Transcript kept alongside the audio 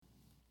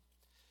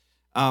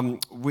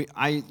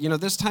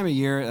This time of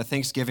year, at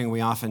Thanksgiving,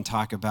 we often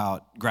talk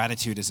about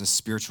gratitude as a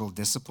spiritual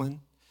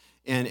discipline.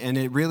 And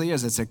it really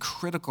is. It's a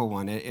critical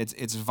one.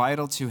 It's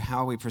vital to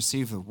how we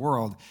perceive the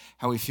world,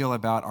 how we feel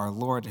about our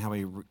Lord, and how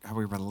we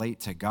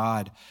relate to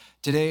God.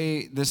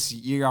 Today, this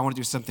year, I want to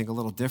do something a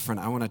little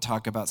different. I want to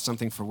talk about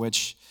something for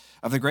which,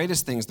 of the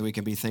greatest things that we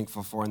can be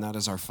thankful for, and that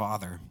is our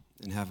Father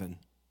in heaven.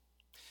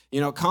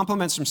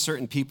 Compliments from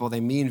certain people, they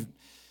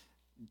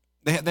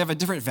have a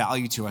different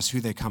value to us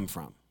who they come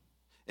from.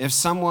 If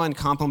someone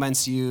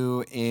compliments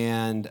you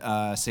and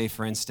say,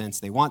 for instance,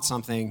 they want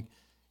something,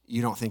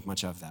 you don't think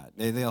much of that.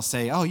 They'll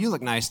say, oh, you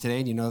look nice today,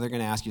 and they're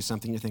going to ask you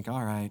something. You think,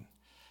 all right,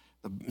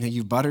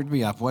 you buttered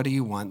me up. What do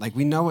you want? Like,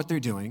 we know what they're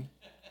doing.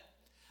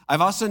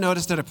 I've also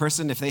noticed that a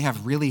person, if they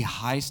have really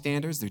high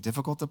standards, they're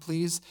difficult to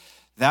please,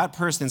 that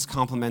person's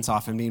compliments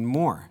often mean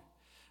more.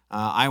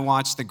 I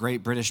watched the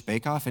Great British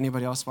Bake Off.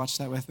 Anybody else watch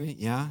that with me?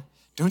 Yeah?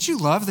 Don't you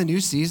love the new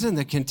season?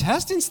 The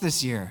contestants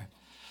this year.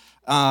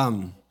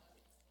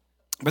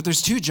 But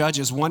there's two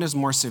judges. One is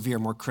more severe,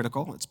 more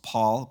critical. It's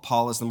Paul.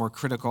 Paul is the more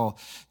critical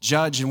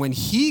judge. And when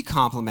he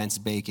compliments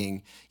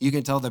baking, you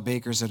can tell the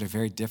bakers are at a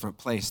very different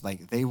place.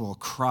 Like, they will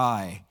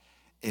cry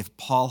if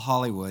Paul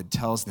Hollywood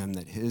tells them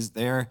that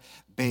their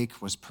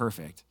bake was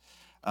perfect.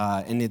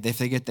 And if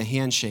they get the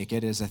handshake,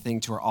 it is a thing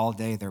to where all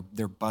day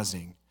they're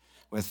buzzing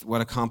with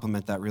what a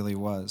compliment that really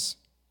was.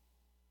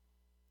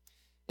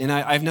 And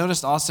I've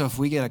noticed also, if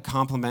we get a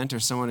compliment or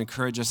someone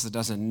encourages us that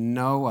doesn't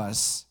know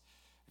us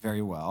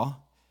very well,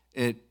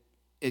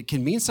 it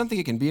can mean something,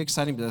 it can be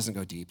exciting, but it doesn't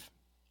go deep.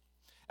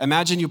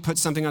 Imagine you put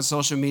something on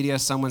social media,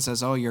 someone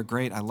says, oh, you're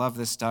great, I love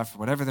this stuff,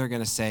 whatever they're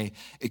going to say.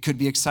 It could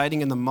be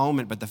exciting in the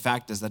moment, but the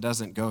fact is that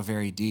doesn't go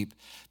very deep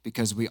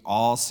because we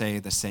all say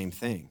the same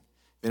thing.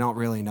 They don't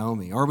really know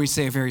me. Or we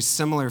say a very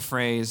similar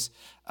phrase,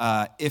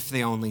 if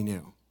they only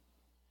knew.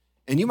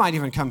 And you might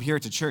even come here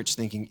to church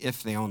thinking,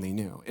 if they only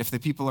knew. If the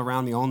people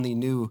around me only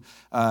knew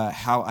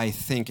how I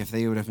think, if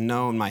they would have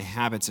known my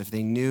habits, if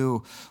they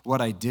knew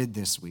what I did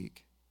this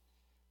week.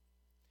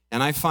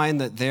 And I find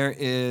that there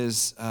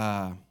is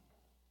a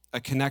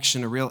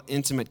connection, a real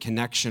intimate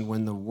connection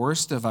when the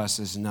worst of us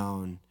is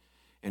known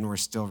and we're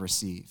still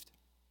received.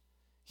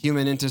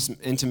 Human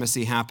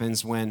intimacy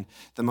happens when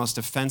the most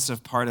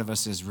offensive part of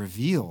us is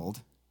revealed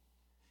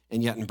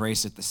and yet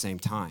embraced at the same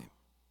time.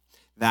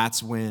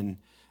 That's when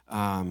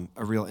a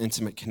real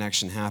intimate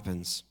connection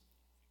happens.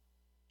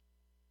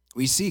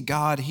 We see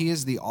God, he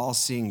is the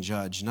all-seeing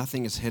judge.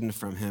 Nothing is hidden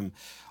from him.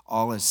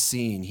 All is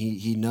seen.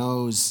 He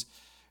knows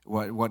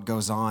what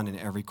goes on in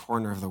every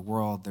corner of the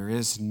world. There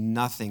is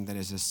nothing that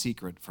is a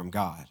secret from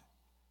God.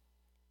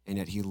 And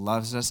yet he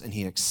loves us and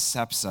he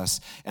accepts us.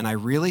 And I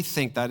really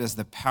think that is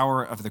the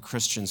power of the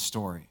Christian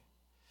story.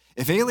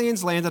 If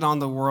aliens landed on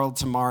the world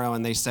tomorrow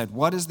and they said,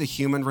 what is the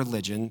human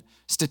religion?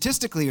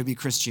 Statistically, it would be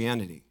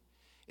Christianity.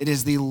 It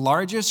is the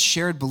largest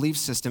shared belief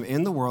system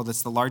in the world.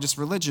 It's the largest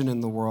religion in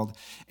the world.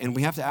 And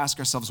we have to ask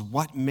ourselves,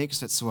 what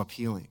makes it so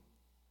appealing?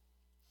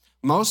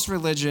 Most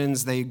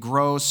religions, they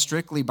grow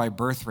strictly by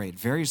birth rate,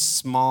 very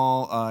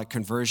small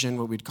conversion,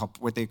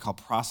 what they call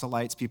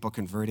proselytes, people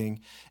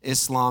converting.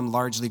 Islam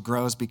largely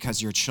grows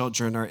because your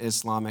children are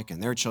Islamic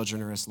and their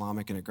children are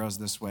Islamic, and it grows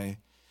this way.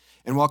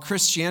 And while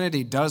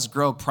Christianity does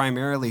grow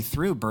primarily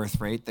through birth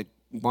rate, that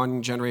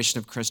one generation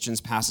of Christians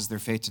passes their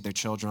faith to their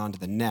children on to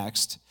the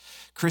next,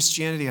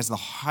 Christianity has the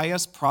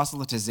highest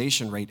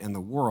proselytization rate in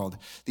the world,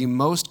 the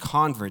most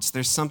converts.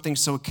 There's something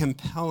so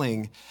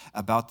compelling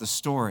about the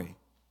story.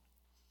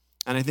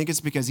 And I think it's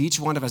because each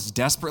one of us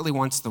desperately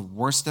wants the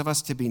worst of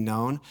us to be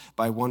known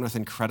by one with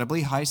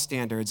incredibly high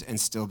standards and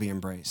still be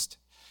embraced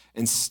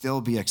and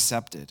still be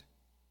accepted.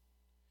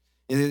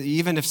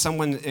 Even if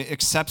someone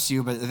accepts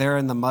you, but they're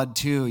in the mud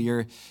too,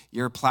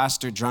 you're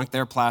plastered drunk,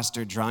 they're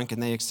plastered drunk,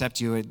 and they accept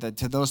you,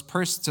 to those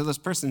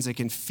persons, it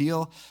can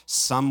feel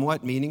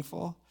somewhat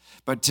meaningful.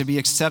 But to be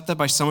accepted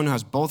by someone who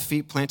has both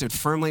feet planted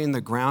firmly in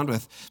the ground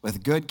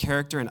with good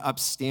character and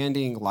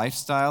upstanding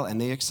lifestyle,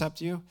 and they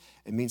accept you,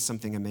 it means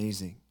something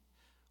amazing.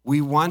 We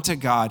want a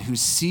God who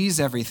sees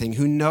everything,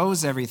 who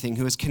knows everything,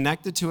 who is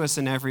connected to us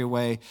in every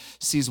way,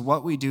 sees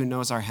what we do,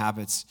 knows our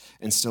habits,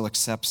 and still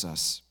accepts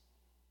us.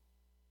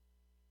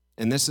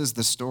 And this is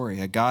the story,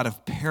 a God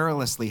of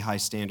perilously high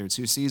standards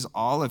who sees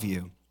all of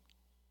you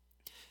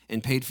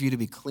and paid for you to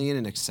be clean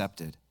and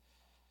accepted.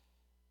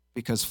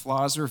 Because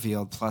flaws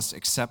revealed plus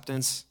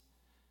acceptance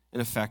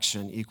and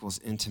affection equals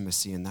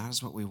intimacy, and that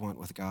is what we want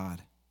with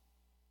God.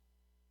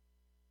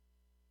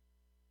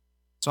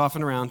 So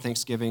often around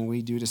Thanksgiving,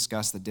 we do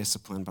discuss the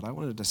discipline, but I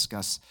want to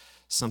discuss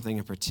something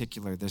in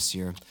particular this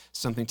year,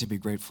 something to be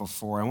grateful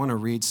for. I want to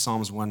read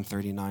Psalms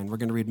 139. We're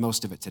going to read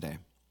most of it today.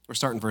 We're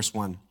starting verse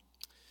 1.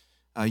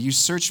 You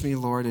search me,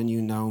 Lord, and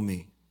you know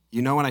me.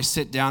 You know when I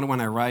sit down and when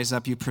I rise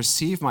up. You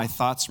perceive my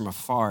thoughts from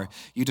afar.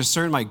 You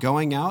discern my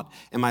going out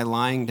and my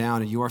lying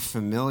down, and you are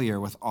familiar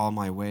with all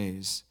my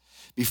ways.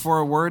 Before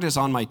a word is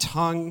on my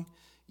tongue,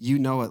 you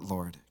know it,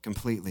 Lord,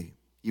 completely.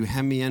 You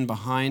hem me in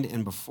behind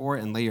and before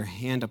and lay your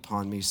hand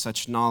upon me.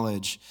 Such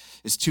knowledge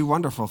is too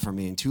wonderful for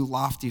me and too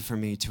lofty for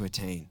me to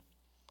attain.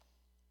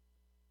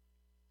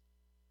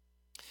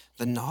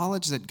 The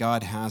knowledge that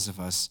God has of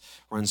us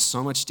runs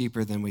so much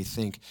deeper than we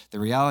think. The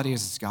reality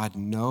is God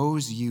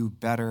knows you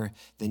better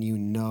than you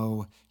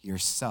know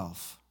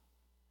yourself.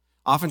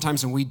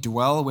 Oftentimes when we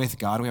dwell with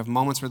God, we have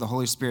moments where the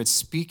Holy Spirit's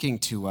speaking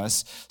to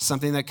us.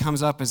 Something that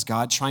comes up is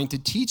God trying to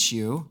teach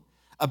you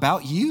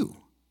about you.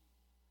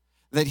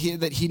 That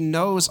he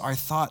knows our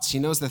thoughts. He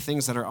knows the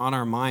things that are on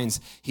our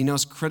minds. He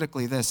knows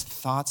critically this,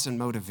 thoughts and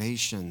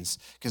motivations,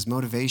 because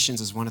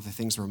motivations is one of the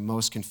things we're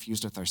most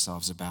confused with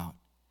ourselves about.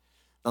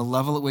 The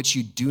level at which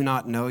you do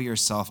not know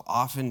yourself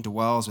often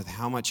dwells with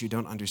how much you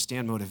don't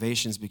understand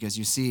motivations, because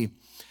you see,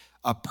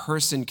 a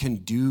person can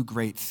do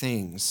great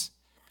things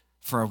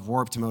for a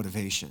warped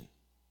motivation.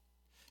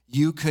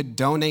 You could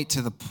donate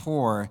to the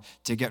poor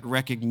to get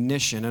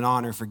recognition and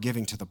honor for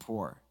giving to the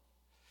poor.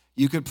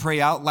 You could pray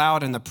out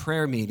loud in the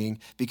prayer meeting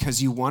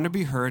because you want to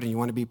be heard and you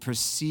want to be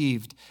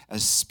perceived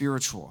as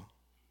spiritual.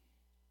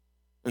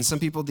 And some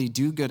people, they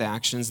do good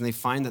actions and they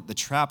find that the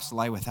traps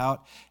lie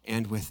without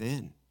and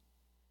within.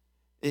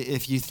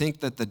 If you think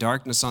that the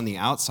darkness on the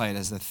outside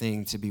is the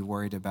thing to be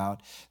worried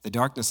about, the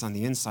darkness on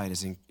the inside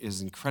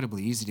is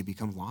incredibly easy to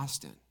become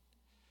lost in.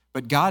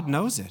 But God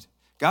knows it.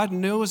 God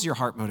knows your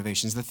heart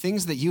motivations, the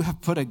things that you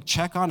have put a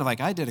check on,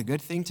 like, I did a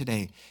good thing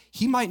today.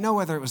 He might know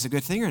whether it was a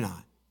good thing or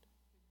not.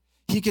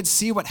 He could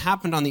see what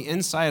happened on the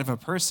inside of a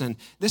person.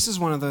 This is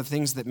one of the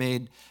things that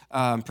made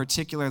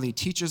particularly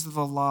teachers of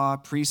the law,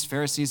 priests,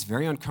 Pharisees,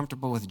 very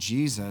uncomfortable with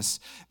Jesus,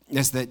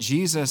 is that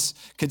Jesus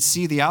could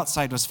see the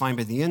outside was fine,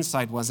 but the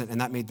inside wasn't, and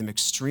that made them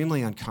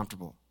extremely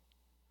uncomfortable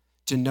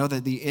to know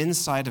that the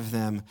inside of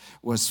them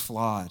was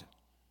flawed.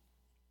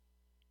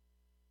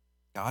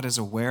 God is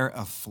aware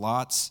of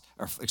flaws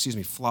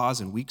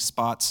and weak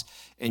spots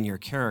in your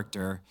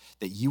character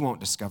that you won't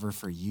discover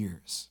for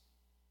years.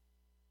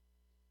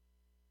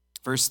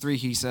 Verse 3,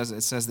 it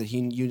says that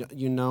you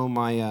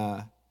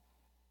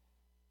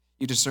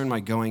discern my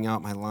going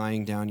out, my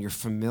lying down. You're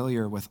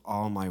familiar with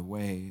all my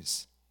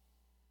ways.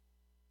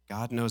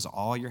 God knows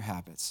all your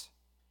habits.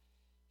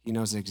 He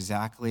knows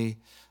exactly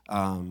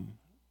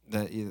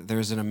that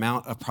there's an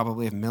amount of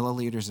probably of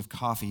milliliters of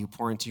coffee you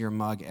pour into your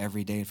mug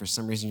every day, and for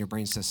some reason your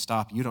brain says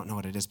stop. You don't know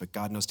what it is, but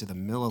God knows to the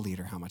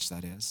milliliter how much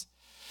that is.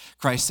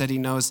 Christ said he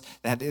knows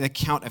that the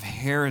count of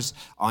hairs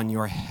on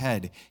your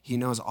head. He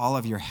knows all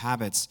of your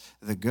habits,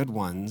 the good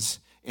ones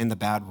and the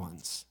bad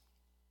ones.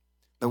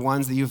 The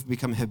ones that you've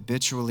become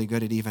habitually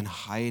good at even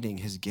hiding.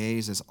 His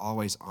gaze is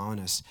always on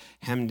us,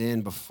 hemmed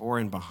in before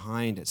and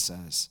behind, it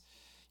says.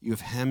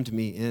 You've hemmed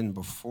me in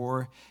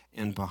before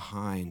and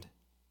behind.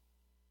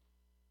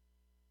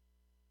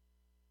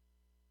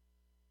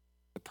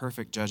 The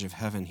perfect judge of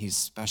heaven, he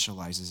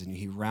specializes in you.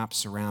 He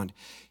wraps around.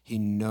 He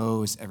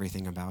knows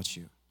everything about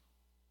you.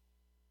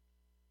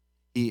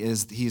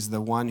 He's the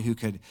one who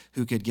could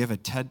give a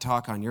TED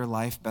Talk on your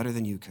life better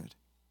than you could.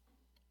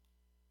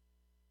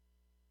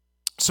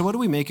 So what do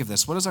we make of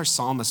this? What does our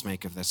psalmist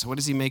make of this? What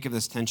does he make of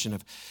this tension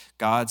of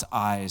God's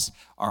eyes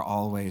are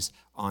always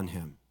on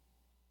him?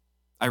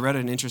 I read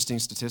an interesting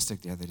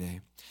statistic the other day.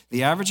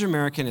 The average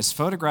American is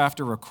photographed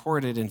or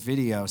recorded in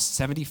video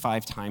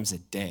 75 times a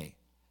day.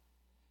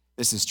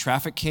 This is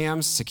traffic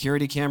cams,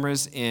 security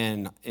cameras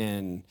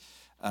in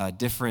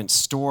different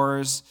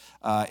stores.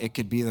 It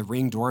could be the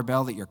Ring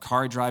doorbell that your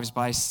car drives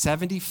by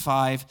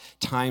 75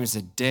 times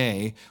a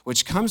day,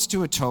 which comes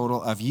to a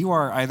total of you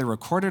are either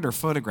recorded or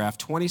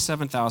photographed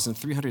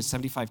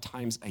 27,375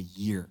 times a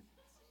year.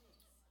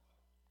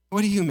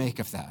 What do you make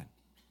of that?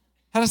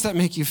 How does that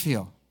make you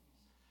feel?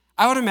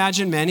 I would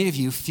imagine many of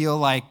you feel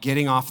like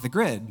getting off the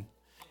grid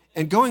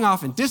and going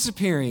off and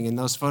disappearing, and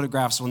those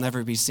photographs will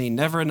never be seen.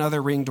 Never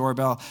another Ring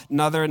doorbell,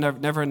 never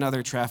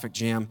another traffic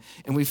jam.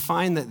 And we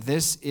find that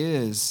this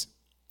is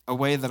a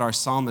way that our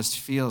psalmist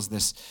feels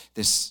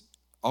this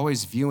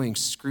always viewing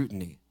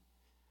scrutiny.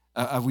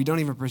 We don't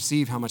even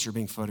perceive how much you're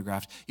being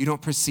photographed. You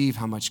don't perceive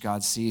how much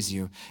God sees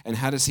you. And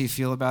how does he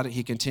feel about it?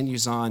 He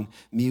continues on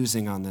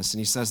musing on this, and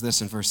he says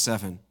this in verse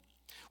 7.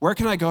 Where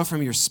can I go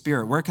from your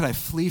spirit? Where could I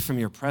flee from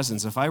your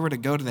presence? If I were to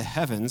go to the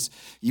heavens,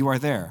 you are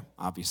there,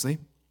 obviously.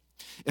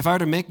 If I were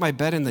to make my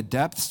bed in the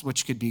depths,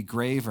 which could be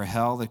grave or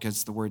hell,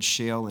 because the word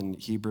Sheol in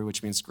Hebrew,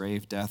 which means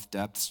grave, death,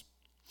 depths,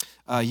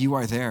 you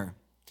are there.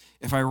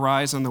 If I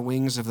rise on the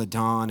wings of the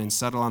dawn and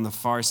settle on the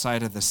far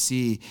side of the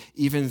sea,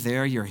 even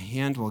there your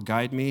hand will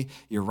guide me,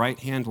 your right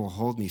hand will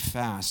hold me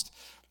fast.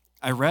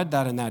 I read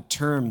that, and that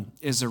term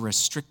is a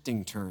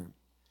restricting term.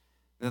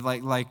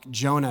 Like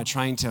Jonah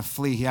trying to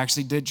flee. He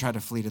actually did try to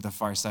flee to the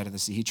far side of the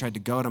sea. He tried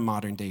to go to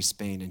modern-day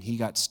Spain, and he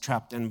got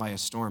trapped in by a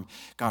storm.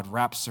 God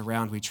wraps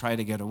around. We try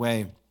to get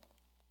away.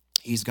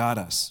 He's got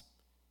us.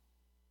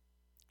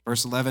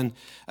 Verse 11,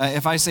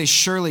 if I say,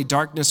 surely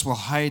darkness will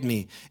hide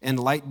me, and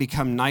light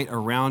become night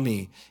around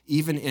me,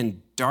 even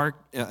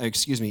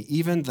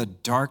the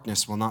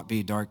darkness will not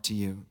be dark to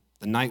you.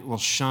 The night will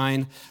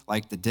shine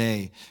like the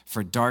day,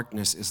 for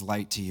darkness is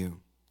light to you.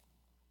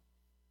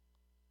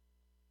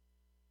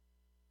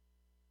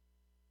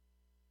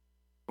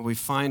 What we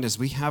find is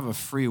we have a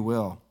free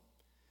will.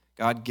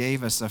 God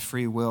gave us a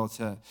free will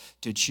to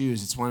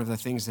choose. It's one of the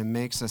things that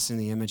makes us in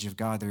the image of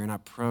God, that we're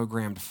not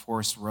programmed,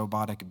 forced,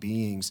 robotic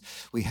beings.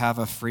 We have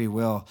a free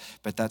will,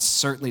 but that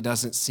certainly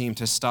doesn't seem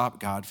to stop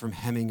God from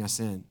hemming us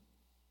in.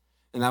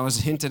 And that was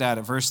hinted at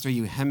verse 3,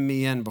 you hem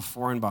me in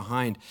before and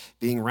behind,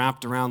 being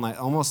wrapped around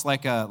almost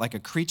like a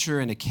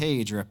creature in a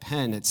cage or a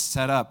pen. It's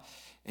set up,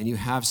 and you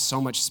have so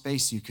much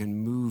space you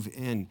can move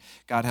in.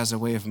 God has a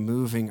way of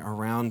moving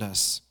around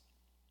us.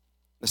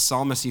 The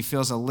psalmist, he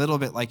feels a little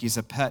bit like he's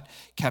a pet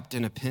kept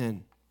in a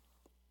pen.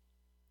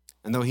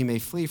 And though he may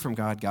flee from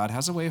God, God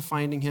has a way of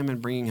finding him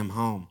and bringing him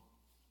home.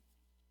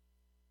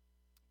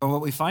 But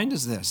what we find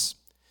is this.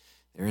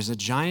 There is a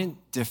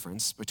giant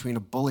difference between a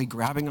bully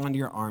grabbing onto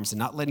your arms and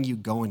not letting you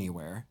go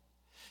anywhere,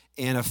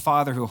 and a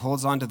father who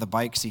holds onto the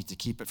bike seat to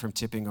keep it from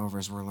tipping over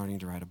as we're learning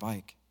to ride a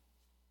bike.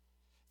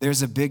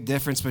 There's a big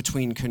difference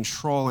between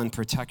control and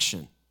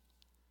protection.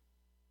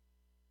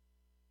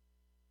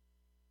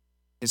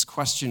 His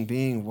question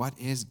being, what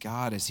is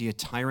God? Is he a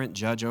tyrant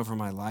judge over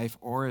my life,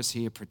 or is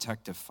he a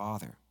protective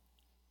father?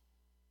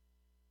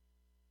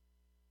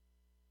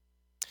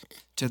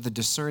 To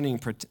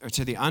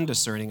the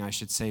undiscerning, I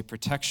should say,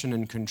 protection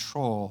and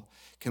control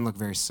can look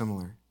very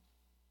similar.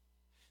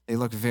 They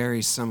look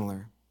very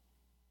similar.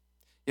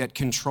 Yet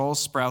control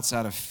sprouts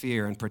out of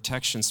fear, and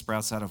protection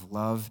sprouts out of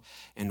love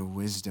and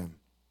wisdom.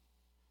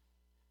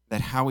 That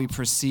how we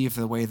perceive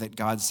the way that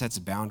God sets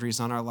boundaries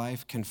on our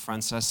life,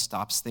 confronts us,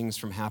 stops things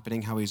from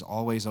happening, how he's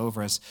always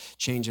over us,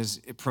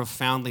 changes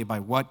profoundly by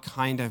what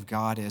kind of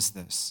God is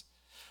this?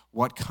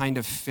 What kind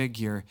of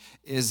figure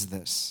is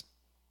this?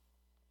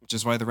 Which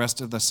is why the rest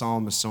of the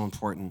psalm is so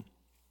important.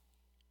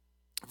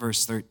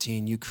 Verse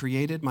 13, you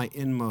created my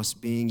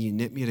inmost being, you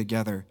knit me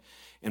together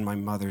in my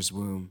mother's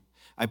womb.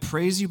 I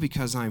praise you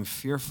because I am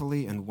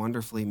fearfully and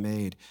wonderfully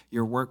made.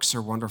 Your works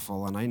are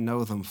wonderful, and I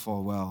know them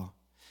full well.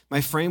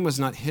 My frame was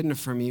not hidden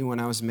from you when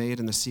I was made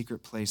in the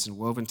secret place and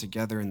woven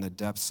together in the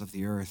depths of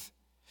the earth.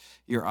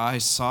 Your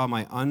eyes saw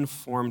my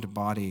unformed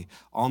body,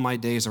 all my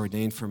days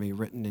ordained for me,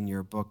 written in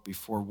your book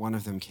before one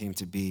of them came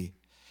to be.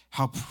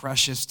 How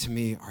precious to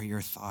me are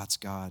your thoughts,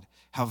 God.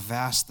 How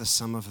vast the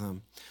sum of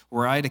them.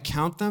 Were I to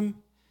count them,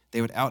 they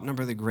would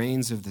outnumber the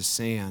grains of the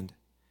sand.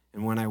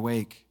 And when I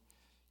wake,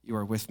 you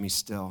are with me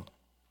still.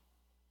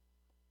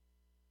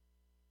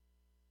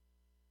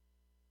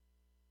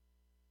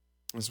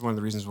 This is one of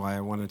the reasons why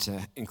I wanted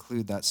to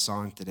include that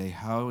song today.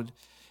 How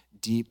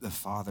deep the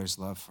Father's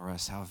love for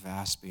us, how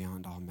vast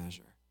beyond all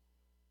measure.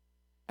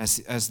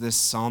 As this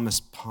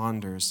psalmist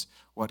ponders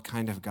what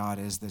kind of God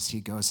is this, he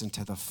goes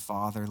into the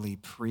fatherly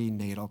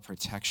prenatal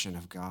protection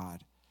of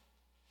God,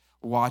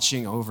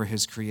 watching over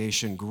his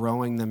creation,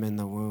 growing them in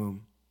the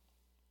womb.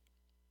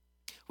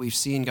 We've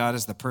seen God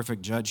as the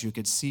perfect judge who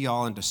could see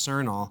all and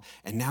discern all,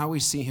 and now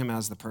we see him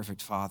as the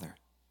perfect father.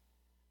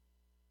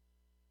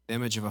 The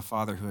image of a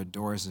father who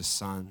adores his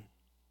son.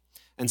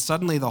 And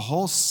suddenly the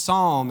whole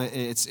psalm,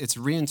 it's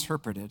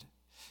reinterpreted,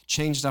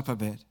 changed up a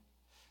bit.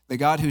 The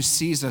God who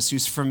sees us,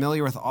 who's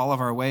familiar with all of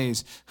our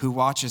ways, who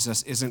watches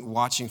us, isn't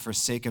watching for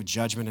sake of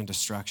judgment and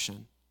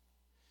destruction,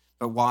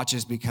 but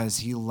watches because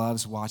he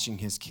loves watching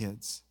his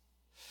kids.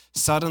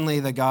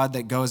 Suddenly the God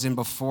that goes in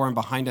before and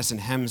behind us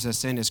and hems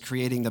us in is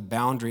creating the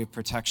boundary of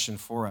protection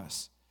for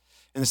us.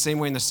 In the same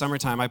way, in the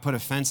summertime, I put a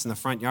fence in the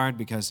front yard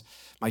because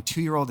my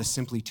 2-year-old is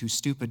simply too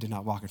stupid to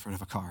not walk in front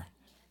of a car.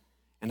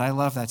 And I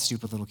love that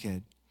stupid little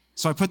kid.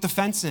 So I put the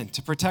fence in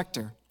to protect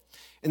her.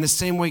 In the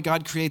same way,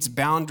 God creates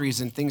boundaries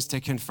and things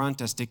to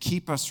confront us, to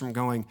keep us from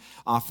going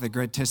off the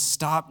grid, to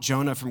stop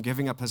Jonah from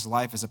giving up his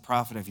life as a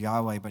prophet of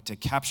Yahweh, but to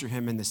capture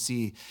him in the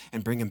sea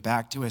and bring him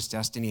back to his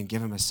destiny and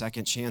give him a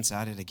second chance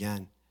at it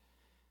again.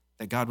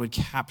 That God would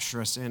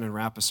capture us in and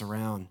wrap us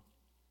around.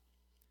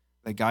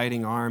 The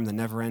guiding arm, the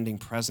never-ending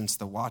presence,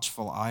 the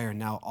watchful eye are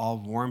now all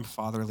warm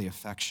fatherly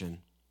affection.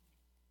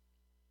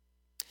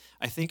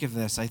 I think of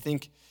this. I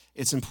think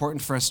it's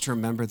important for us to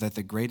remember that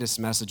the greatest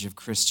message of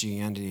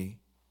Christianity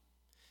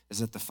is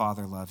that the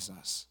Father loves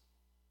us.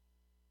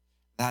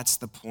 That's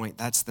the point.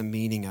 That's the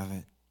meaning of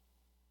it.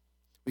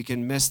 We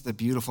can miss the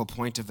beautiful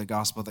point of the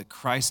gospel that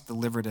Christ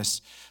delivered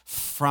us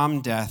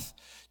from death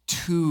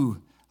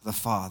to the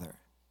Father.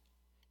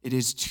 It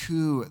is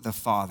to the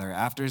Father.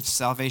 After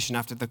salvation,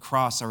 after the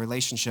cross, our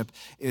relationship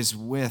is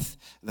with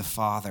the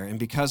Father. And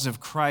because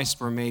of Christ,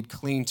 we're made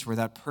clean to where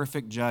that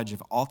perfect judge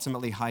of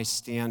ultimately high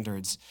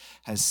standards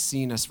has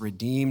seen us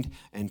redeemed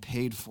and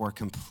paid for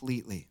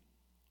completely.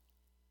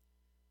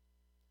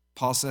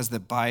 Paul says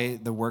that by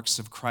the works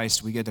of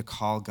Christ, we get to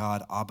call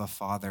God Abba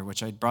Father,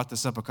 which I brought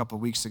this up a couple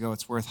weeks ago.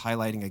 It's worth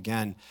highlighting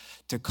again.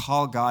 To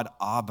call God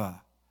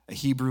Abba, a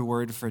Hebrew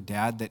word for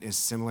dad that is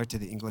similar to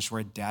the English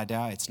word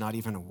dada. It's not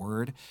even a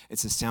word.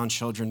 It's a sound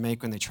children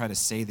make when they try to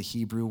say the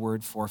Hebrew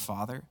word for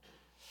father.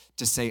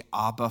 To say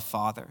Abba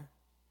Father.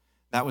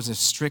 That was a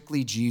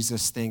strictly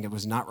Jesus thing. It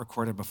was not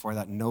recorded before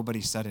that.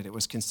 Nobody said it. It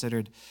was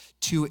considered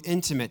too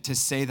intimate to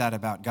say that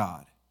about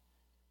God.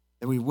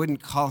 That we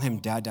wouldn't call him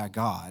Dada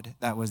God.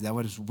 That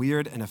was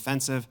weird and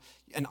offensive.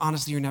 And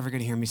honestly, you're never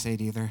going to hear me say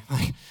it either.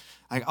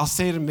 Like I'll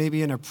say it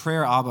maybe in a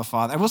prayer, Abba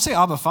Father. I will say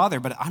Abba Father,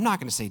 but I'm not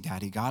going to say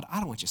Daddy God. I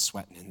don't want you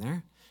sweating in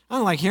there. I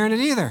don't like hearing it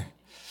either.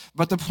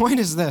 But the point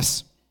is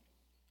this.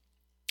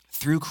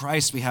 Through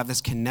Christ, we have this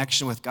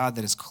connection with God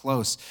that is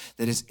close,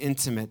 that is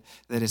intimate,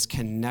 that is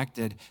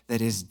connected,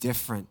 that is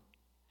different.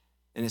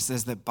 And it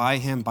says that by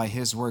him, by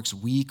his works,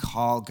 we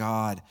call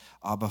God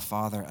Abba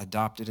Father,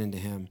 adopted into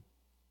him.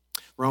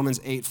 Romans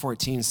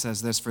 8:14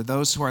 says this, for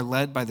those who are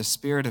led by the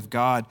Spirit of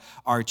God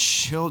are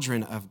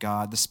children of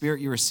God. The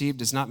Spirit you received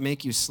does not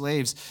make you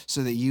slaves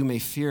so that you may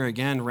fear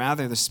again.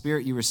 Rather, the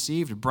Spirit you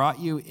received brought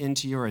you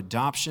into your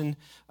adoption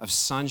of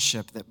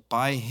sonship, that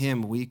by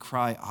him we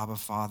cry, Abba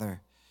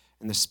Father.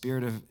 And the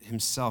Spirit of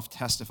himself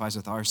testifies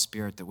with our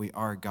spirit that we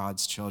are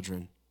God's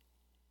children.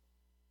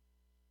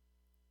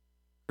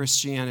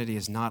 Christianity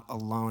is not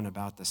alone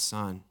about the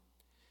Son.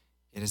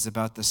 It is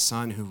about the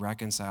Son who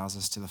reconciles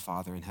us to the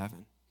Father in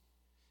heaven,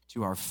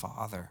 to our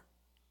Father.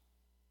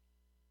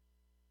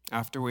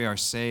 After we are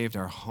saved,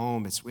 our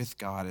home, it's with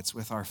God, it's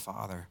with our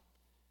Father.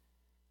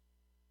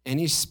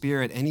 Any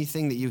spirit,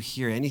 anything that you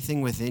hear,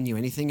 anything within you,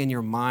 anything in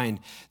your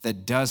mind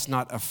that does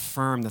not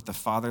affirm that the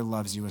Father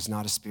loves you is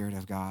not a spirit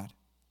of God.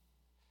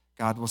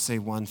 God will say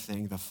one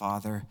thing, the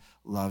Father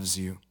loves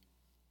you.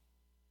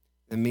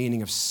 The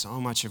meaning of so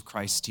much of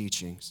Christ's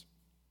teachings.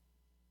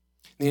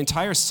 The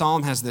entire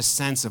psalm has this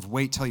sense of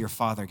wait till your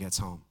father gets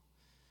home,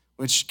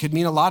 which could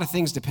mean a lot of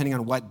things depending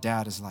on what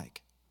dad is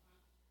like.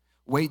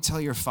 Wait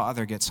till your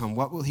father gets home.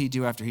 What will he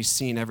do after he's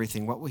seen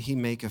everything? What will he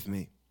make of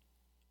me?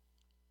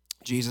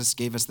 Jesus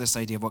gave us this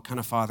idea of what kind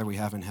of father we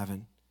have in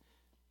heaven.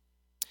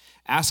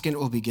 Ask and it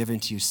will be given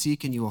to you.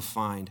 Seek and you will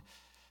find.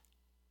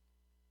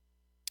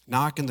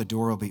 Knock and the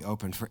door will be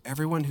opened. For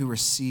everyone who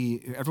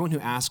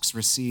asks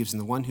receives, and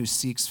the one who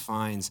seeks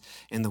finds,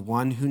 and the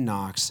one who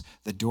knocks,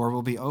 the door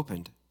will be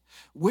opened.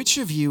 Which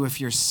of you,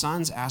 if your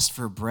sons ask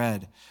for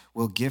bread,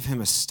 will give him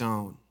a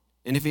stone?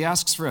 And if he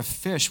asks for a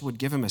fish, would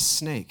give him a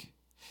snake?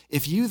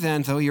 If you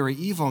then, though you are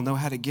evil, know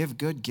how to give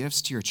good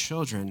gifts to your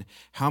children,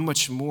 how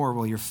much more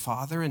will your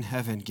Father in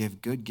heaven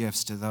give good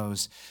gifts to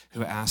those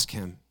who ask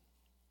him?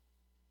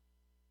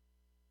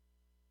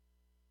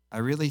 I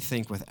really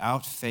think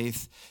without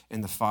faith in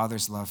the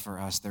Father's love for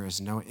us, there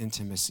is no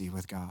intimacy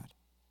with God.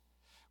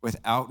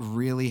 Without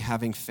really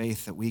having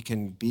faith that we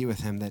can be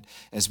with him, that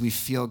as we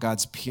feel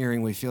God's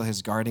peering, we feel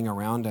his guarding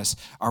around us,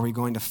 are we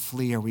going to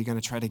flee? Are we going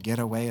to try to get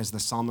away as the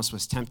psalmist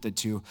was tempted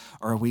to?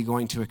 Or are we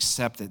going to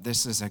accept that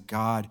this is a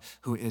God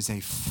who is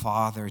a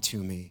father to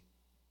me,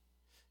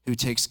 who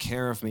takes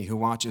care of me, who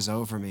watches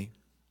over me?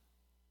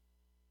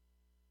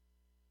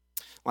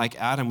 Like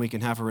Adam, we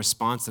can have a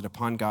response that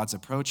upon God's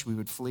approach, we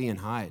would flee and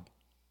hide.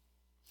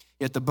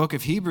 Yet the book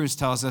of Hebrews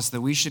tells us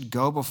that we should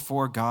go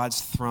before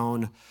God's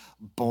throne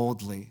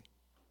boldly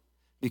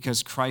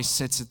because Christ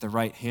sits at the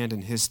right hand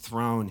and his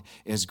throne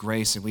is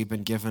grace, and we've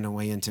been given a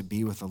way in to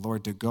be with the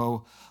Lord, to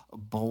go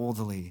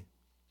boldly.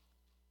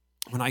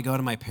 When I go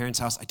to my parents'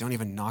 house, I don't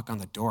even knock on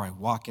the door. I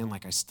walk in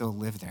like I still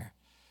live there.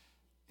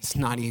 It's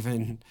not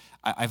even,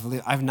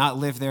 I've not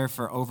lived there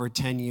for over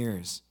 10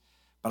 years,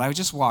 but I would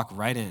just walk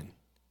right in.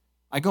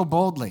 I go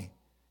boldly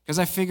because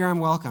I figure I'm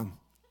welcome.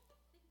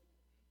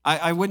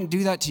 I wouldn't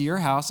do that to your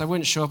house. I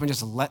wouldn't show up and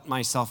just let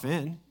myself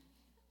in.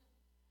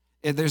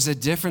 There's a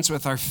difference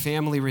with our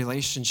family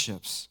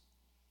relationships.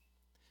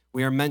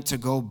 We are meant to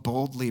go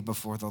boldly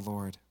before the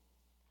Lord.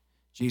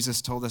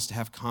 Jesus told us to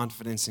have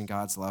confidence in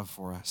God's love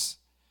for us.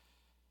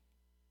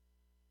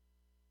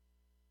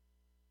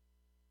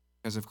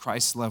 Because of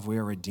Christ's love, we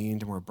are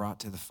redeemed and we're brought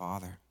to the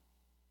Father.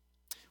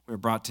 We're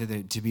brought to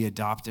be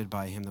adopted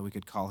by him, that we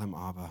could call him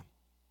Abba.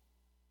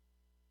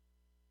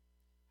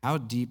 How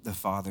deep the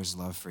Father's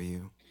love for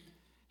you.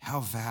 How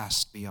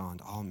vast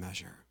beyond all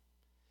measure,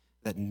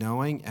 that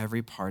knowing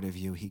every part of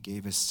you, he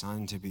gave his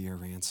Son to be your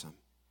ransom.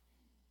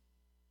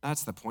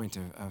 That's the point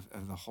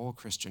of the whole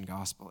Christian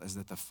gospel, is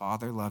that the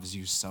Father loves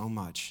you so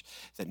much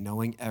that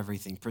knowing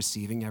everything,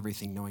 perceiving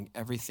everything, knowing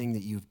everything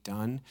that you've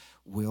done,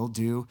 will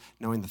do,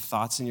 knowing the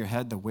thoughts in your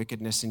head, the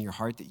wickedness in your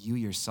heart that you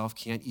yourself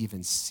can't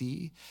even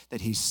see,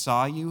 that he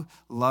saw you,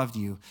 loved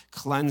you,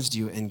 cleansed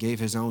you, and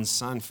gave his own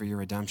Son for your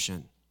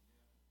redemption.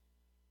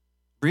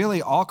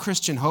 Really, all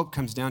Christian hope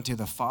comes down to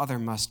the Father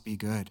must be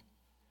good.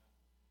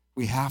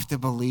 We have to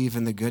believe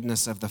in the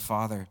goodness of the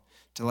Father,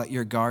 to let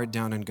your guard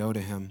down and go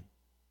to him.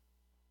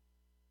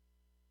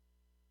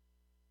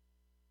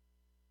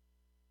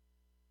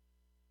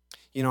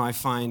 You know, I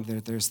find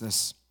that there's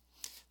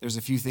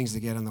a few things that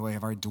get in the way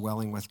of our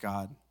dwelling with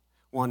God.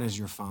 One is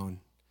your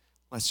phone.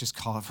 Let's just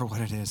call it for what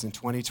it is. In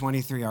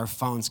 2023, our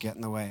phones get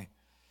in the way.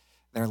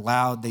 They're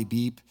loud, they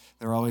beep,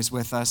 they're always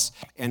with us,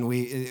 and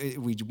we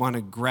want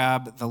to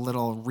grab the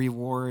little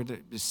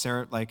reward,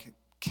 like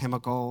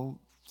chemical,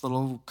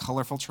 little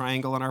colorful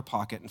triangle in our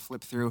pocket and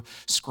flip through,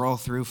 scroll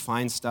through,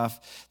 find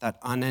stuff. That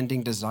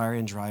unending desire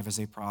and drive is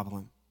a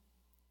problem.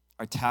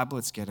 Our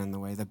tablets get in the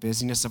way. The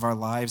busyness of our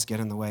lives get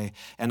in the way.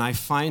 And I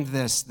find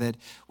this, that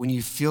when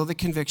you feel the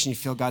conviction, you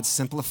feel God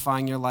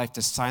simplifying your life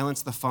to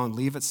silence the phone,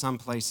 leave it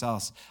someplace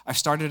else. I've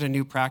started a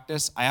new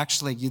practice.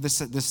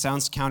 This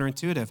sounds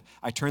counterintuitive.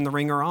 I turn the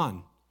ringer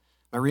on.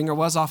 My ringer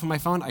was off on my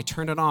phone. I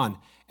turned it on.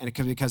 And it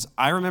could, because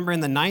I remember in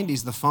the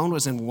 90s, the phone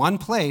was in one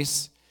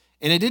place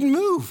and it didn't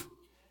move.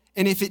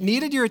 And if it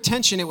needed your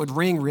attention, it would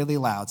ring really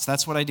loud. So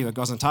that's what I do. It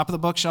goes on top of the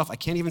bookshelf. I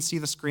can't even see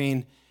the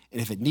screen. And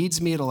if it needs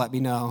me, it'll let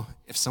me know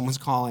if someone's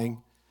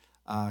calling,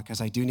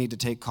 because I do need to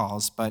take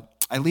calls. But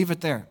I leave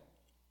it there.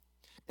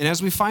 And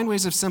as we find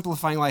ways of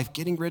simplifying life,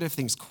 getting rid of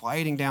things,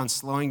 quieting down,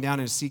 slowing down,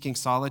 and seeking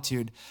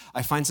solitude,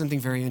 I find something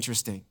very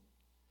interesting.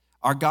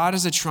 Our God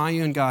is a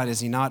triune God, is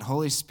he not?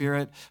 Holy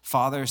Spirit,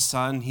 Father,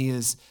 Son, he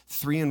is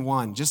 3 in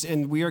 1.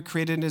 And we are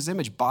created in his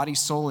image, body,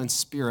 soul, and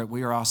spirit.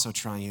 We are also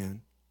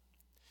triune.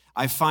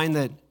 I find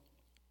that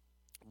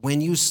when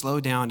you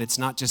slow down, it's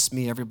not just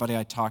me, everybody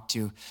I talk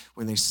to,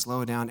 when they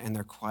slow down and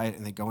they're quiet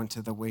and they go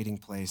into the waiting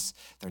place,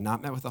 they're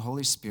not met with the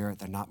Holy Spirit,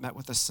 they're not met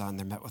with the Son,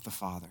 they're met with the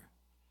Father.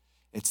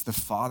 It's the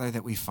Father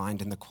that we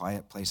find in the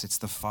quiet place. It's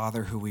the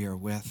Father who we are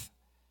with.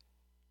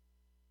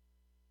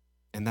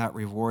 And that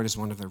reward is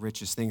one of the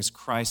richest things.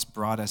 Christ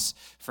brought us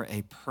for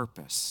a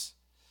purpose,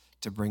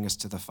 to bring us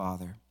to the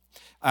Father.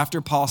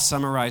 After Paul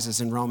summarizes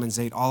in Romans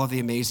 8 all of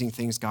the amazing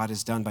things God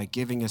has done by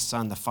giving his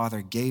Son, the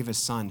Father gave his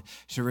Son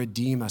to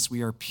redeem us.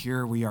 We are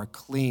pure, we are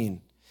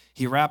clean.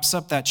 He wraps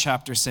up that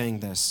chapter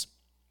saying this: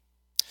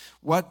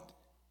 "What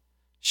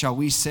shall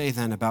we say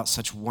then about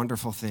such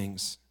wonderful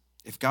things?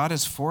 If God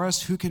is for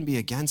us, who can be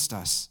against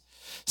us?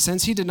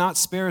 Since he did not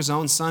spare his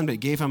own Son,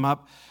 but gave him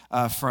up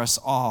for us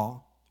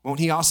all, won't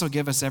he also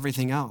give us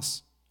everything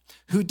else?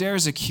 Who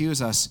dares accuse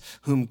us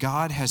whom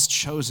God has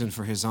chosen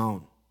for his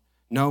own?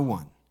 No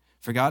one.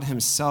 For God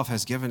himself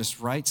has given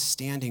us right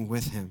standing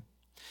with him.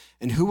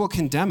 And who will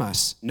condemn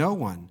us? No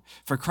one.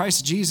 For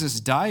Christ Jesus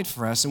died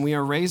for us, and we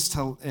are raised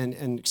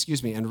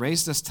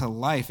us to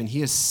life, and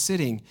he is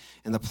sitting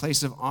in the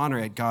place of honor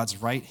at God's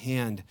right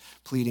hand,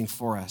 pleading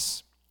for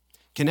us.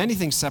 Can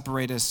anything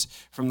separate us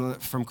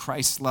from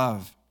Christ's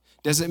love?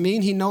 Does it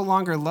mean he no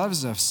longer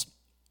loves us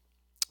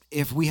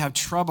if we have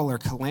trouble or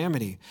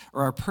calamity,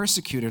 or are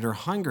persecuted, or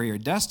hungry, or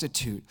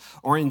destitute,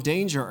 or in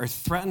danger, or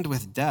threatened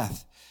with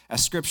death?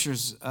 As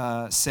scriptures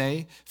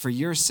say, for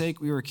your sake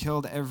we were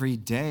killed every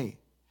day,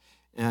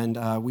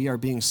 and we are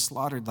being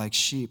slaughtered like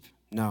sheep.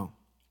 No.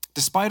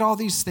 Despite all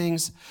these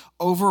things,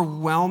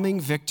 overwhelming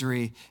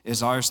victory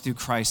is ours through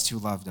Christ who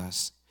loved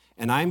us.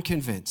 And I'm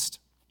convinced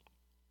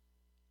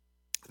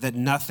that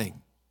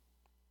nothing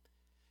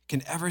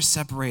can ever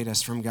separate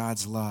us from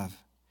God's love.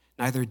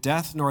 Neither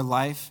death nor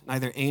life,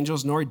 neither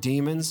angels nor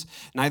demons,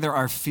 neither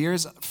our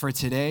fears for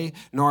today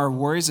nor our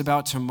worries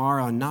about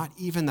tomorrow, not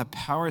even the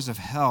powers of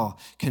hell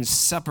can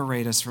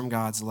separate us from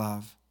God's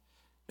love.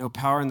 No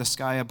power in the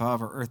sky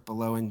above or earth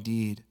below,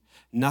 indeed.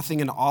 Nothing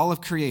in all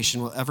of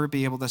creation will ever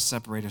be able to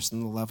separate us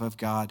from the love of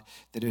God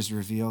that is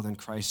revealed in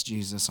Christ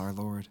Jesus our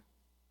Lord.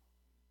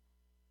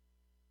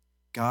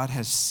 God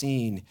has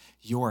seen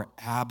your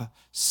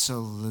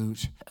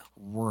absolute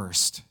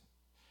worst,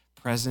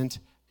 present,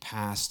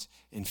 past,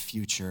 and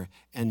future,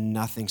 and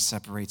nothing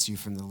separates you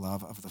from the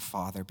love of the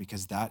Father,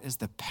 because that is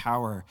the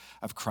power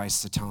of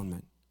Christ's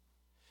atonement.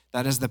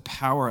 That is the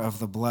power of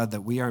the blood,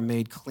 that we are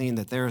made clean,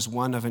 that there is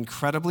one of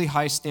incredibly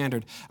high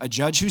standard, a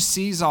judge who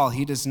sees all.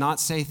 He does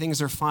not say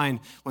things are fine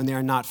when they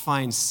are not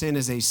fine. Sin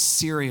is a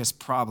serious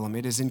problem.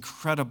 It is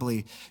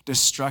incredibly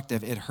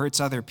destructive. It hurts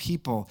other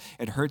people.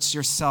 It hurts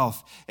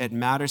yourself. It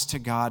matters to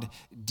God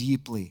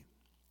deeply,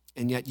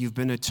 and yet you've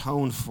been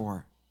atoned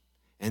for.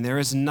 And there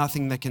is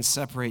nothing that can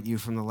separate you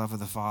from the love of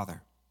the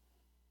Father.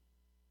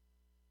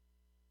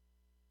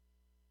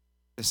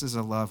 This is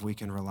a love we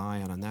can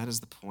rely on, and that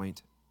is the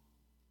point.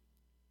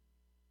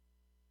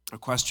 A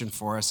question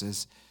for us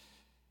is,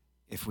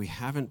 if we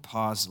haven't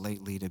paused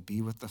lately to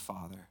be with the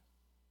Father,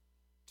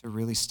 to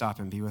really stop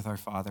and be with our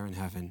Father in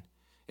heaven,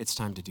 it's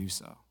time to do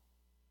so.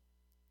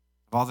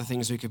 Of all the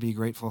things we could be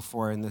grateful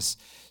for in this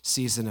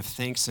season of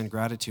thanks and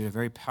gratitude, a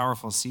very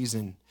powerful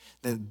season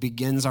that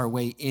begins our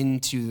way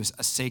into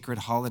a sacred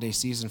holiday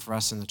season for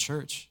us in the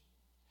church.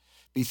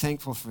 Be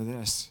thankful for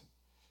this,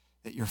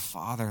 that your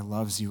Father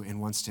loves you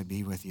and wants to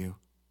be with you.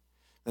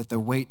 That the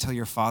wait till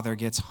your Father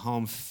gets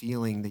home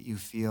feeling that you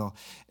feel,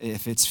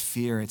 if it's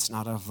fear, it's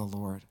not of the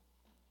Lord.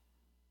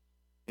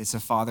 It's a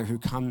Father who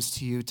comes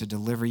to you to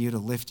deliver you, to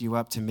lift you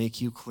up, to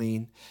make you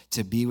clean,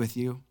 to be with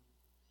you.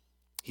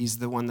 He's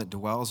the one that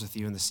dwells with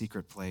you in the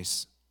secret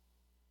place.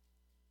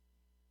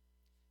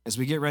 As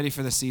we get ready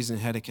for the season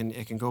ahead, it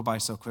can go by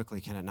so quickly,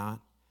 can it not?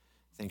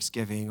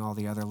 Thanksgiving, all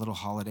the other little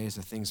holidays,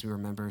 the things we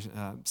remember,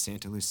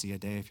 Santa Lucia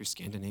Day, if you're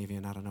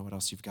Scandinavian, I don't know what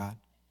else you've got.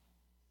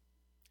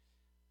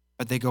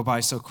 But they go by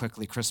so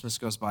quickly. Christmas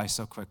goes by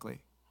so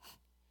quickly.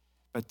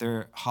 But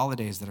they're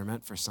holidays that are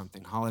meant for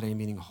something. Holiday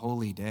meaning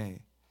holy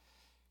day.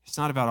 It's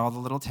not about all the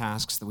little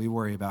tasks that we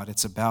worry about.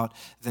 It's about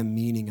the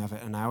meaning of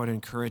it. And I would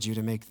encourage you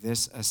to make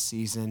this a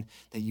season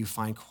that you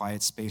find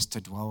quiet space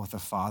to dwell with the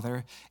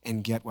Father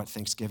and get what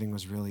Thanksgiving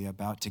was really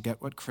about, to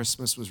get what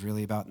Christmas was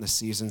really about in the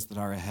seasons that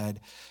are ahead.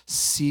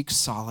 Seek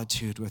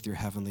solitude with your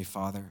Heavenly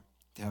Father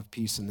to have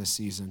peace in this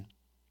season.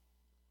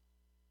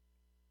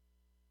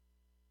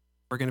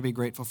 We're going to be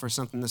grateful for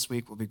something this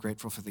week. We'll be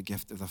grateful for the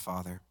gift of the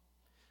Father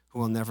who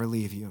will never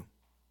leave you.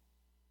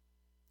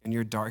 In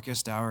your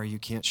darkest hour, you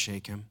can't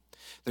shake him.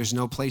 There's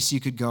no place you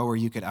could go where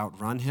you could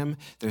outrun him.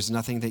 There's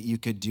nothing that you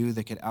could do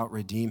that could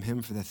out-redeem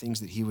him for the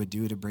things that he would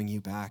do to bring you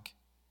back.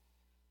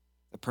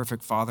 The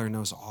perfect Father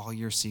knows all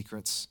your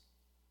secrets.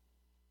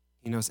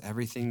 He knows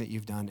everything that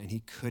you've done, and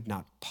he could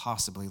not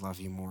possibly love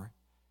you more.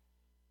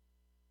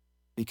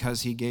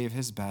 Because he gave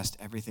his best,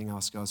 everything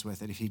else goes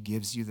with it. If he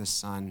gives you the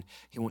Son,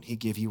 won't he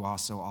give you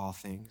also all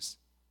things?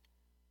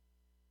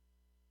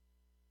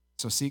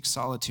 So seek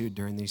solitude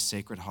during these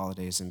sacred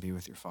holidays and be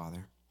with your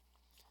Father.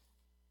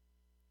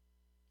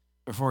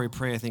 Before we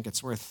pray, I think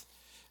it's worth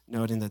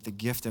noting that the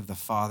gift of the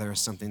Father is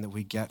something that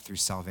we get through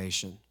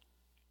salvation.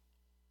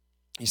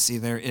 You see,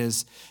 there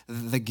is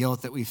the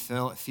guilt that we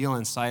feel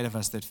inside of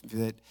us that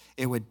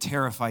it would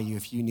terrify you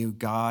if you knew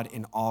God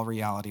in all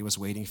reality was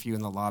waiting for you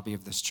in the lobby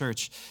of this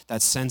church.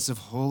 That sense of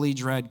holy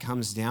dread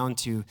comes down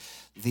to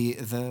the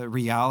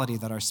reality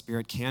that our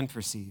spirit can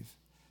perceive,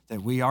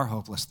 that we are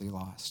hopelessly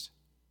lost.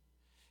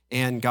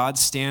 And God's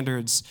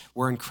standards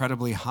were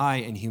incredibly high,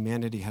 and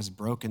humanity has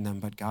broken them,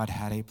 but God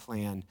had a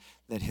plan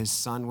that his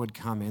Son would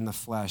come in the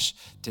flesh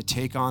to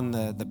take on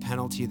the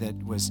penalty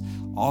that was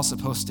all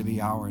supposed to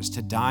be ours,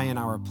 to die in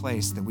our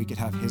place that we could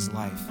have his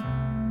life.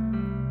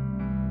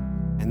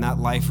 And that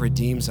life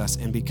redeems us.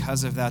 And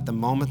because of that, the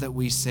moment that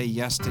we say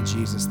yes to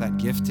Jesus, that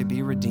gift to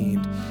be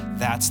redeemed,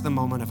 that's the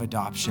moment of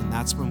adoption.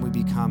 That's when we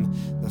become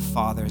the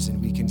fathers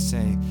and we can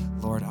say,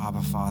 Lord,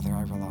 Abba, Father,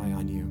 I rely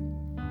on you.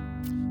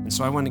 And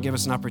so I want to give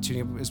us an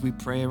opportunity as we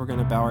pray. We're going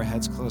to bow our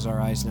heads, close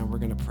our eyes now. We're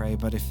going to pray.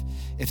 But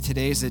if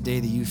today is a day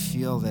that you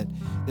feel that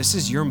this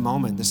is your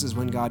moment, this is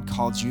when God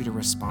called you to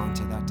respond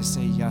to that, to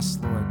say, yes,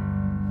 Lord,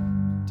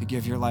 to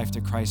give your life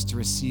to Christ, to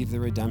receive the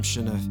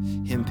redemption of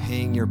him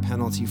paying your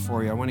penalty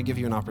for you, I want to give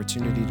you an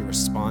opportunity to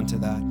respond to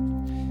that.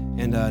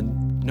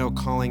 And no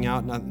calling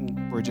out,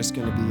 we're just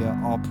going to be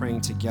all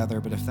praying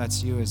together. But if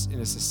that's you, as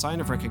a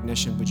sign of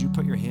recognition, would you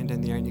put your hand in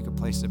the air and you can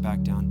place it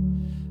back down?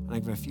 And I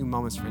give a few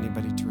moments for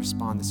anybody to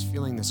respond. This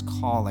feeling, this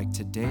call, like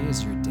today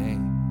is your day.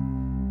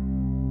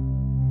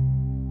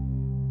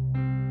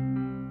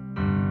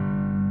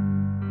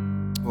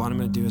 What I'm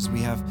going to do is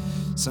we have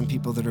some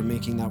people that are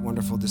making that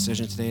wonderful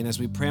decision today. And as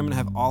we pray, I'm going to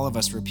have all of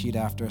us repeat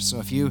after us. So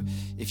if you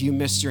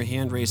missed your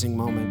hand raising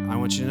moment, I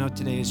want you to know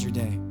today is your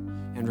day.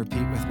 And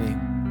repeat with me.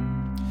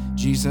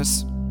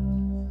 Jesus,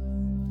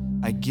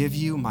 I give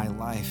you my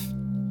life.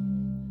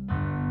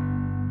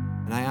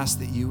 And I ask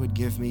that you would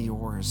give me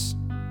yours.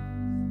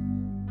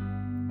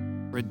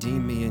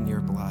 Redeem me in your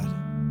blood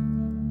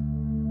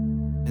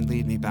and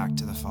lead me back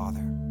to the Father.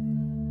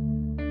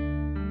 Amen.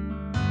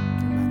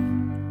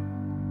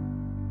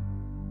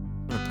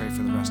 I'm going to pray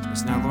for the rest of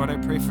us. Now, Lord, I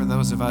pray for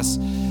those of us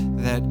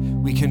that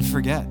we can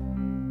forget.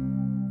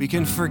 We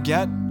can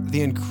forget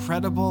the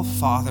incredible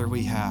Father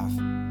we have.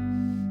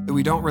 That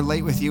we don't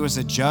relate with you as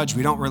a judge.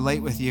 We don't relate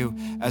with you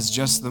as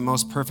just the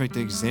most perfect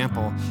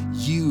example.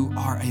 You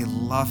are a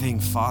loving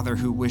Father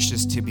who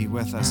wishes to be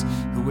with us,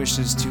 who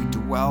wishes to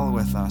dwell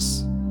with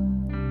us.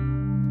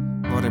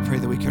 Lord, I pray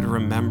that we could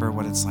remember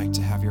what it's like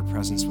to have your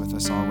presence with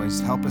us always.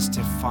 Help us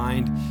to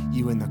find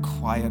you in the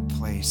quiet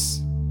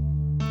place.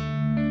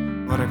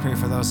 Lord, I pray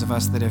for those of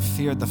us that have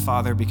feared the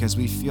Father because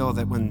we feel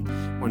that when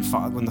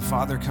the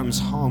Father comes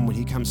home, when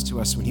he comes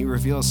to us, when he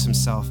reveals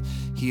himself,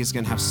 he is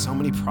going to have so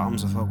many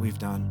problems with what we've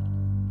done.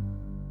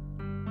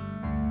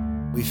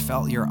 We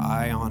felt your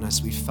eye on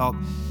us. We felt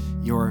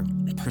your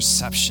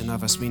perception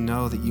of us. We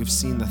know that you've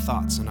seen the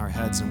thoughts in our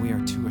heads, and we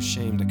are too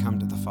ashamed to come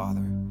to the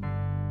Father.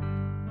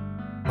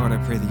 Lord,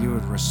 I pray that you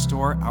would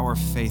restore our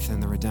faith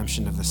in the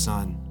redemption of the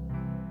Son,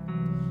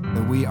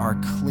 that we are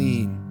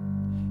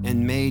clean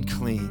and made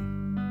clean,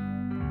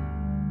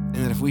 and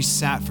that if we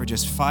sat for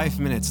just 5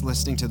 minutes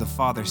listening to the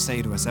Father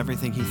say to us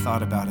everything he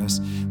thought about us,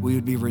 we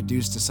would be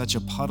reduced to such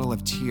a puddle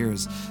of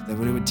tears that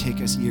it would take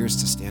us years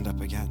to stand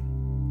up again.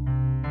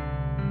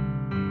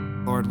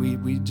 Lord,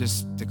 we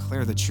just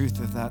declare the truth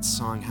of that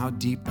song, how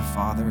deep the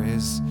Father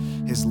is,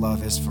 his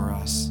love is for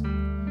us,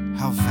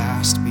 how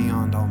vast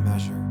beyond all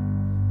measure,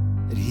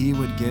 that he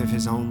would give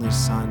his only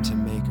Son to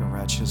make a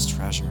wretch his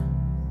treasure.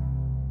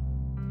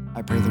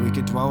 I pray that we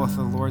could dwell with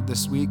the Lord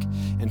this week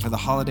and for the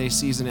holiday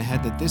season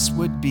ahead, that this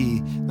would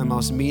be the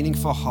most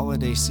meaningful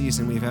holiday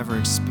season we've ever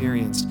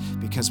experienced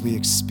because we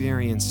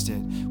experienced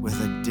it with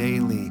a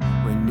daily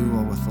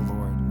renewal with the Lord.